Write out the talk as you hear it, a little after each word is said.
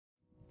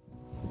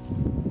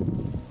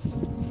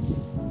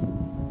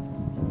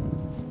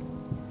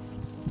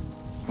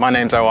My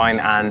name's Owain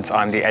and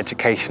I'm the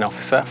Education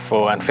Officer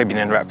for Amphibian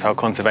and Reptile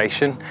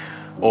Conservation,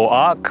 or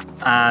ARC.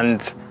 And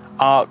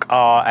ARC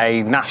are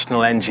a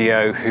national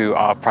NGO who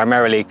are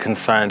primarily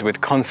concerned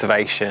with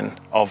conservation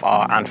of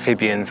our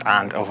amphibians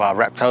and of our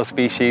reptile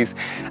species,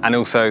 and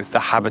also the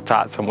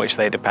habitats on which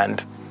they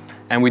depend.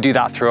 And we do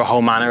that through a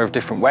whole manner of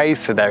different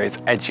ways. So there is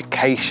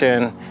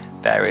education,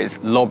 there is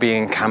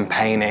lobbying,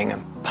 campaigning,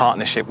 and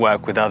partnership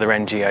work with other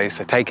NGOs,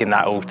 so taking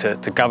that all to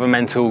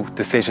governmental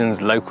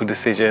decisions, local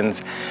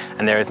decisions,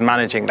 and there is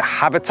managing the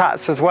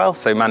habitats as well,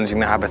 so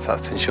managing the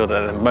habitats to ensure that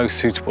they're the most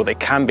suitable they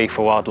can be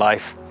for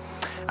wildlife,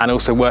 and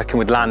also working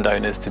with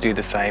landowners to do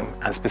the same,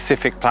 and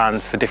specific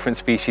plans for different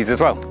species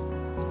as well.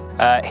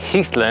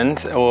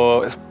 Heathland,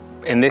 or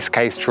in this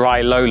case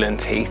dry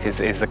lowland heath,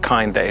 is the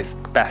kind that is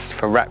best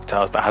for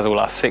reptiles, that has all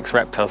our 6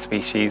 reptile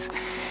species,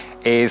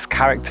 is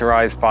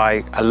characterised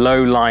by a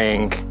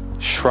low-lying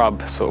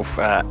shrub sort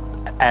of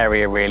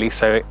area really,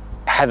 so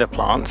heather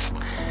plants.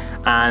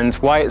 And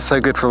why it's so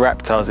good for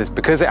reptiles is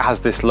because it has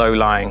this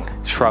low-lying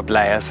shrub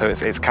layer, so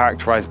it's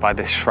characterized by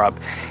this shrub.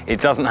 It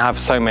doesn't have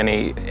so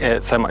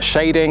much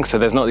shading, so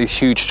there's not these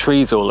huge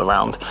trees all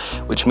around,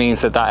 which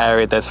means that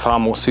area there's far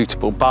more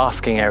suitable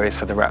basking areas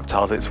for the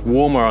reptiles. It's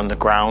warmer on the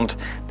ground,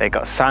 they've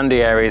got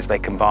sandy areas they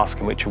can bask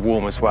in which are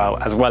warm as well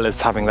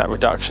as having that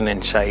reduction in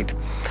shade.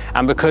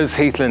 And because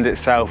heathland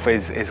itself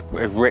is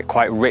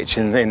quite rich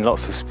in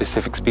lots of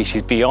specific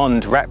species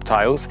beyond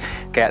reptiles,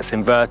 gets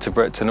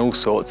invertebrates and all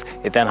sorts,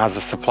 it then has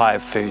a supply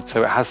of food,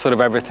 so it has sort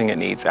of everything it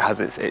needs. It has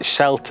its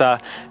shelter,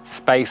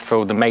 space for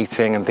all the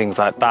mating and things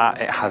like that.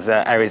 It has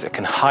areas it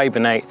can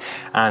hibernate,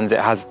 and it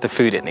has the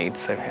food it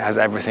needs. So it has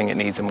everything it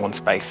needs in one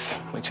space,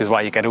 which is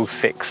why you get all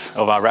 6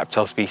 of our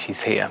reptile species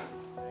here.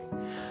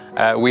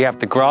 We have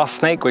the grass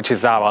snake, which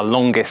is our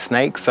longest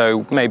snake,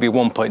 so maybe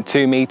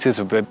 1.2 meters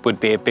would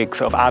be a big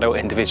sort of adult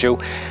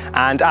individual.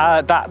 And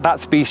that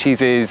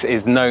species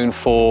is known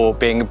for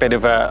being a bit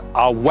of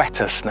our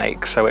wetter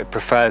snake, so it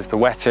prefers the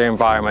wetter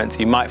environment.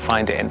 You might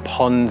find it in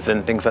ponds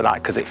and things like that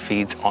because it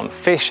feeds on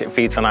fish, it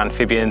feeds on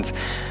amphibians,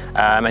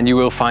 and you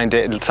will find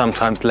it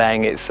sometimes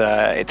laying its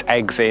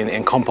eggs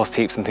in compost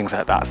heaps and things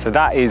like that. So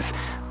that is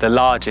the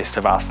largest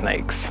of our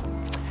snakes.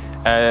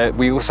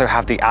 We also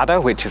have the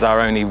adder, which is our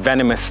only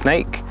venomous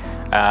snake,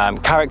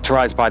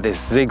 characterized by this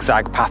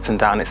zigzag pattern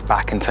down its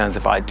back in terms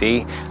of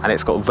ID, and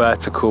it's got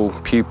vertical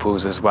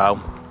pupils as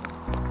well.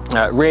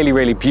 Really,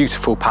 really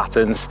beautiful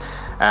patterns.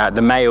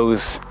 The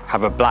males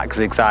have a black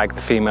zigzag,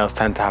 the females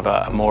tend to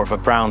have more of a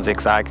brown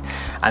zigzag,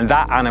 and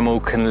that animal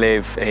can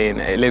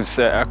lives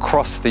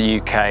across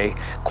the UK,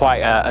 quite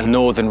a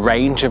northern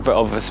range of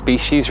a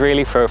species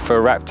really for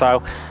a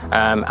reptile,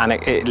 and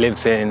it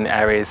lives in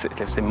areas, it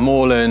lives in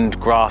moorland,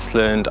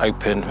 grassland,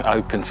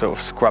 open sort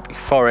of scrubby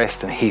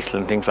forest and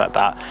heathland, things like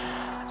that.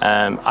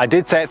 I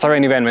did say it's our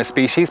only venomous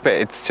species, but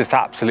it's just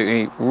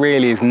absolutely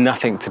really is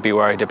nothing to be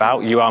worried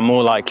about. You are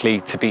more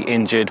likely to be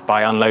injured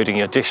by unloading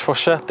your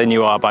dishwasher than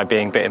you are by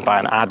being bitten by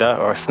an adder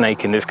or a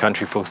snake in this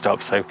country, full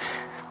stop. So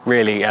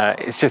really,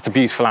 it's just a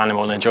beautiful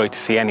animal and a joy to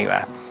see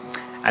anywhere.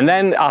 And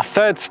then our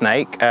third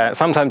snake,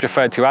 sometimes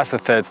referred to as the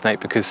third snake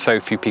because so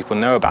few people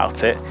know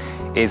about it,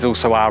 is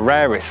also our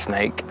rarest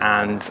snake,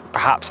 and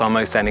perhaps our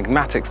most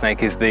enigmatic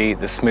snake is the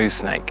smooth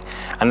snake.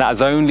 And that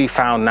is only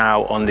found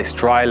now on this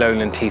dry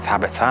lowland heath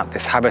habitat,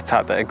 this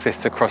habitat that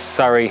exists across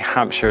Surrey,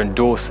 Hampshire and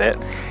Dorset,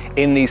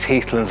 in these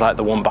heathlands like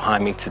the one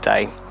behind me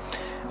today.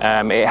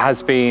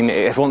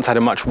 It once had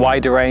a much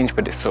wider range,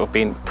 but it's sort of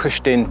been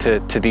pushed into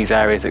these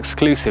areas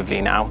exclusively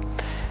now.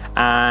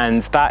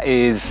 And that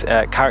is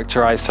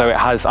characterized, so it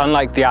has,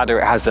 unlike the adder,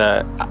 it has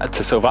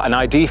an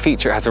ID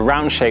feature. It has a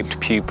round-shaped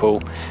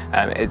pupil.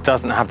 It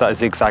doesn't have that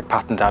zigzag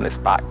pattern down its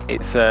back.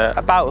 It's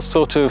about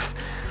sort of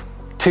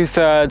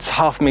 2/3,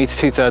 half a meter,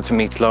 2/3 of a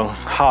meter long.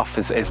 Half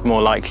is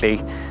more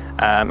likely,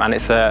 and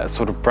it's a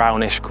sort of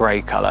brownish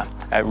grey colour.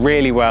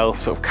 Really well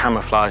sort of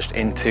camouflaged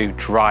into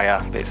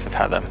drier bits of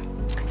heather.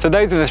 So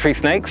those are the 3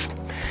 snakes.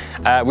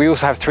 We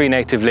also have 3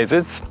 native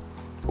lizards.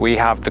 We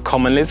have the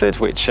common lizard,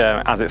 which,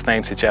 as its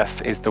name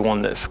suggests, is the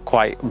one that's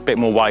quite a bit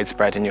more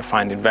widespread and you'll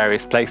find in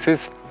various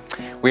places.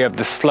 We have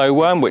the slow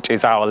worm, which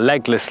is our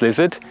legless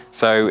lizard.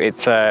 So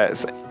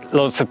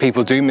lots of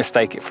people do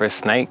mistake it for a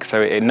snake.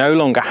 So it no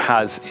longer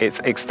has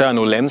its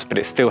external limbs, but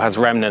it still has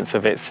remnants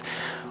of its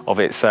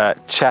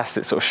chest,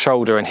 its sort of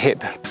shoulder and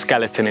hip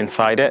skeleton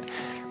inside it.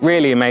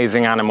 Really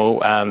amazing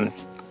animal.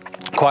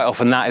 Quite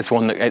often that is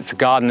one that it's a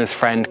gardener's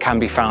friend, can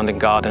be found in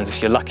gardens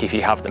if you're lucky if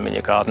you have them in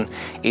your garden.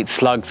 Eats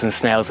slugs and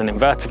snails and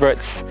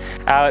invertebrates.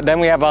 Then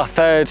we have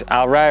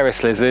our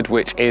rarest lizard,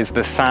 which is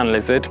the sand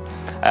lizard,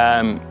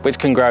 which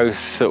can grow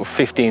sort of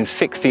 15,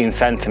 16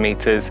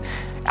 centimeters.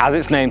 As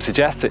its name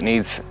suggests, it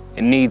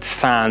needs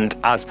sand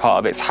as part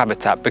of its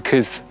habitat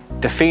because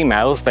the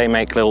females, they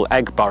make little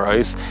egg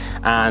burrows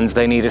and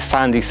they need a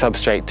sandy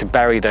substrate to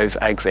bury those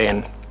eggs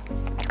in.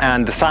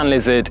 And the sand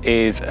lizard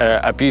is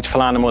a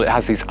beautiful animal. It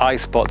has these eye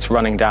spots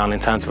running down in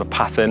terms of a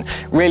pattern.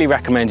 Really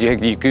recommend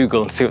you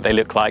Google and see what they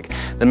look like.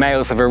 The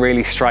males have a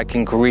really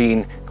striking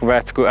green,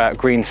 vertical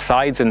green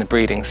sides in the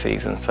breeding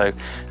season. So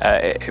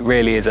it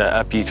really is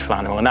a beautiful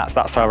animal, and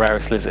that's our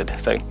rarest lizard.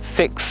 So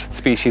 6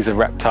 species of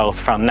reptiles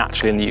found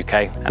naturally in the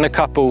UK, and a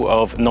couple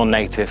of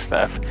non-natives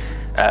that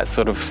have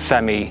sort of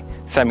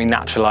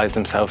semi-naturalized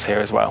themselves here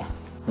as well.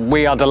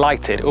 We are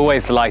delighted,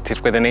 always delighted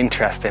with an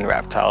interest in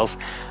reptiles,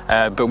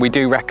 but we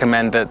do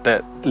recommend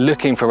that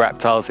looking for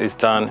reptiles is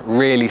done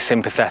really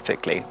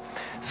sympathetically.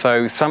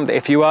 So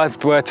if you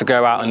were to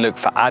go out and look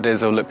for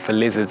adders or look for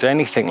lizards or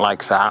anything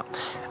like that,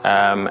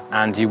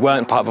 and you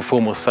weren't part of a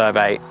formal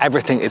survey,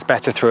 everything is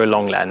better through a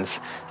long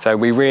lens. So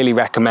we really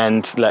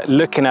recommend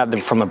looking at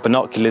them from a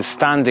binoculars,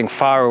 standing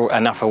far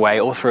enough away,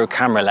 or through a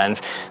camera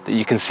lens that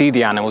you can see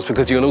the animals,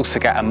 because you'll also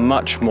get a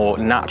much more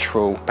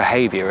natural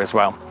behavior as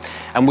well.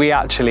 And we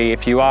actually,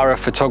 if you are a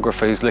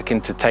photographer who's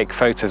looking to take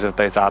photos of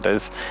those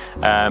adders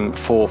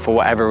for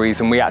whatever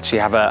reason, we actually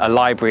have a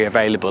library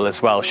available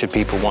as well, should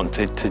people want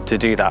to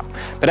do that.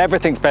 But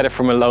everything's better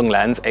from a long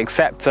lens,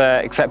 except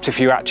if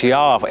you actually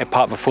are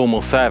part of a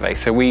formal survey.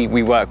 So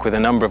we work with a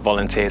number of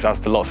volunteers, as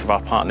do lots of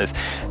our partners,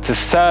 to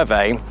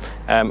survey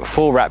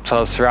for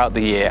reptiles throughout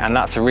the year, and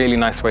that's a really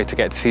nice way to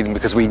get to see them,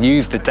 because we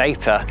use the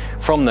data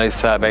from those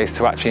surveys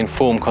to actually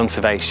inform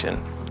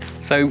conservation.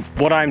 So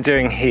what I'm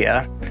doing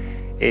here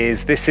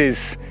is, this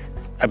is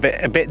a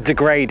bit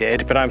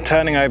degraded, but I'm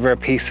turning over a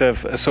piece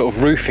of a sort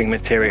of roofing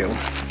material.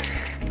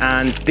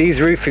 And these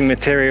roofing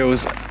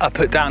materials are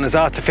put down as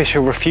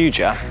artificial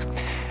refugia.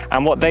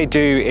 And what they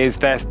do is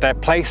they're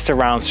placed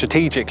around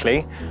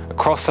strategically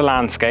across the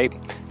landscape,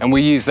 and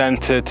we use them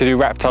to do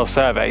reptile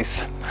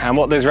surveys. And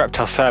what those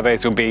reptile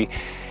surveys will be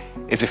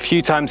is, a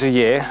few times a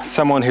year,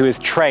 someone who is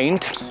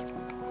trained,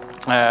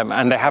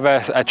 and they have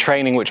a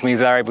training, which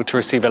means they're able to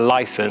receive a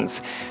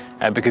license,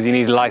 because you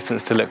need a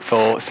license to look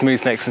for smooth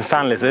snakes and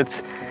sand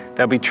lizards.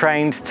 They'll be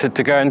trained to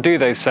go and do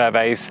those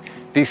surveys.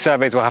 These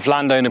surveys will have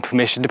landowner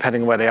permission,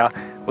 depending on where they are.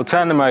 We'll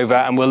turn them over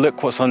and we'll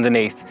look what's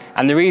underneath.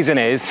 And the reason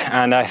is,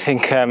 and I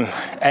think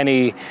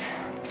any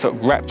sort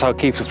of reptile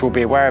keepers will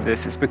be aware of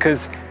this, is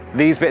because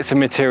these bits of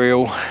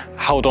material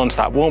hold on to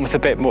that warmth a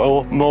bit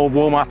more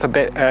warm up a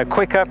bit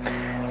quicker.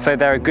 So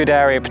they're a good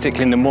area,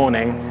 particularly in the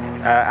morning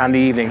and the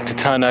evening, to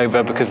turn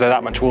over, because they're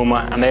that much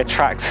warmer and they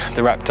attract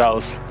the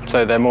reptiles.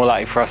 So they're more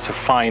likely for us to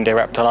find a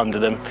reptile under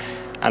them,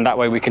 and that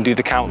way we can do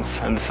the counts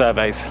and the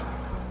surveys.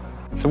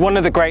 So one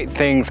of the great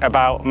things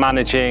about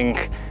managing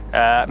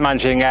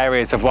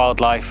areas of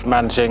wildlife,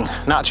 managing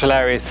natural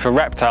areas for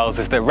reptiles,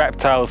 is that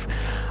reptiles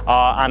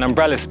are an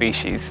umbrella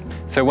species.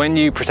 So when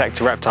you protect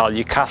a reptile,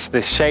 you cast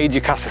this shade, you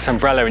cast this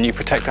umbrella, and you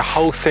protect a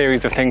whole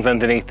series of things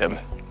underneath them.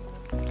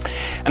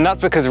 And that's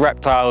because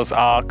reptiles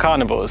are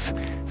carnivores.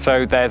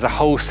 So there's a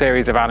whole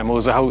series of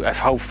animals, a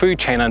whole food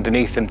chain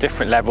underneath them,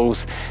 different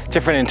levels,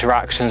 different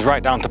interactions,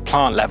 right down to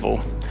plant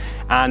level.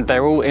 And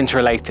they're all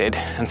interrelated.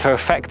 And so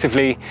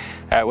effectively,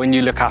 when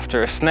you look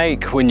after a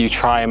snake, when you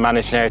try and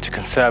manage an area to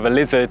conserve a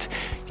lizard,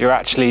 you're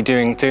actually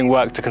doing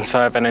work to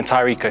conserve an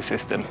entire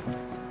ecosystem.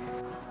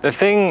 The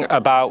thing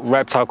about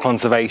reptile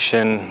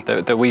conservation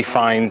that we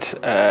find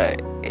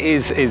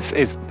is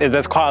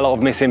there's quite a lot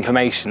of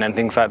misinformation and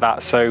things like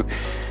that. So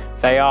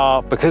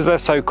because they're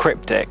so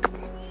cryptic,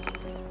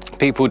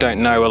 people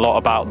don't know a lot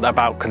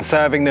about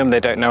conserving them. They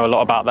don't know a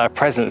lot about their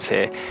presence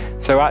here.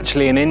 So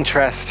actually an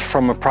interest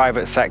from a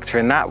private sector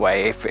in that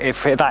way,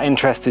 if that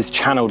interest is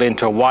channeled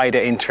into a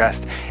wider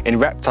interest in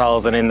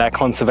reptiles and in their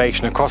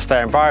conservation across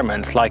their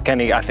environments, like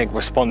any, I think,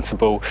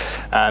 responsible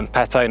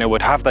pet owner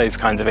would have those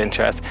kinds of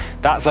interests,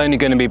 that's only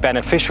going to be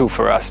beneficial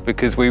for us,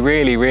 because we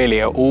really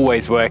are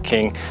always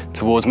working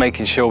towards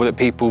making sure that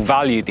people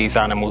value these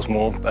animals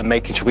more and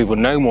making sure people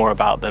know more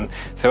about them.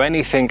 So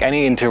any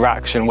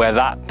interaction where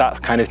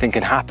that kind of thing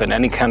can happen,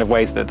 any kind of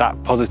ways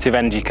that positive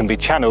energy can be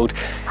channeled,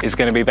 is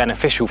going to be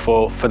beneficial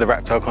for the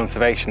reptile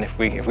conservation if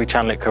we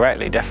channel it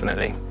correctly,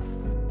 definitely.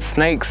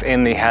 Snakes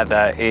in the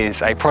Heather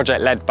is a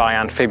project led by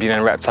Amphibian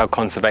and Reptile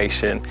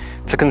Conservation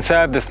to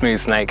conserve the smooth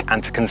snake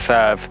and to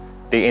conserve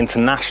the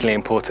internationally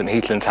important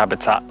heathland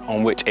habitat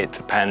on which it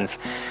depends.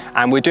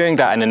 And we're doing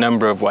that in a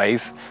number of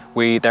ways.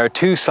 There are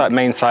two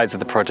main sides of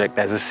the project.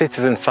 There's a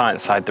citizen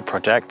science side of the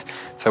project.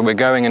 So we're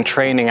going and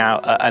training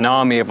out an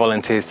army of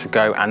volunteers to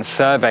go and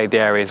survey the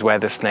areas where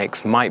the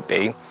snakes might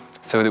be,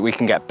 so that we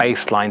can get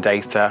baseline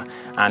data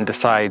and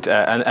decide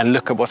and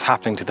look at what's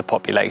happening to the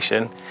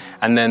population.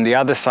 And then the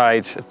other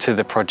side to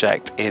the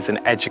project is an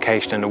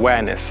education and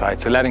awareness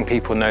side. So letting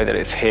people know that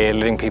it's here,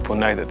 letting people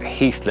know that the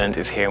heathland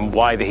is here and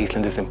why the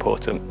heathland is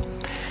important.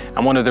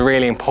 And one of the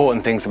really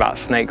important things about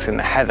snakes in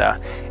the Heather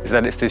is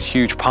that it's this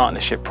huge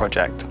partnership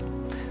project.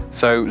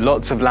 So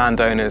lots of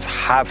landowners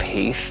have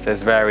heath.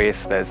 There's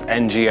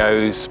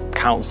NGOs,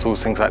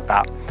 councils, things like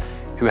that,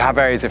 who have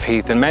areas of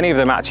heath, and many of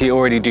them actually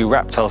already do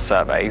reptile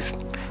surveys.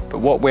 But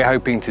what we're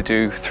hoping to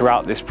do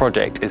throughout this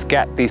project is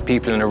get these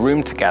people in a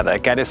room together,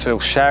 get us all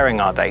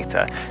sharing our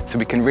data, so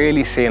we can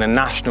really see on a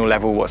national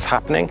level what's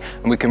happening,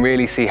 and we can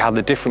really see how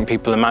the different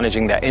people are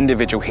managing their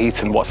individual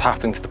heaths and what's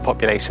happening to the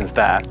populations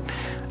there.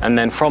 And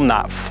then from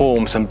that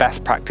form some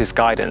best practice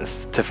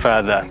guidance to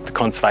further the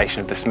conservation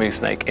of the smooth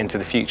snake into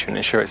the future and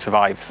ensure it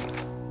survives.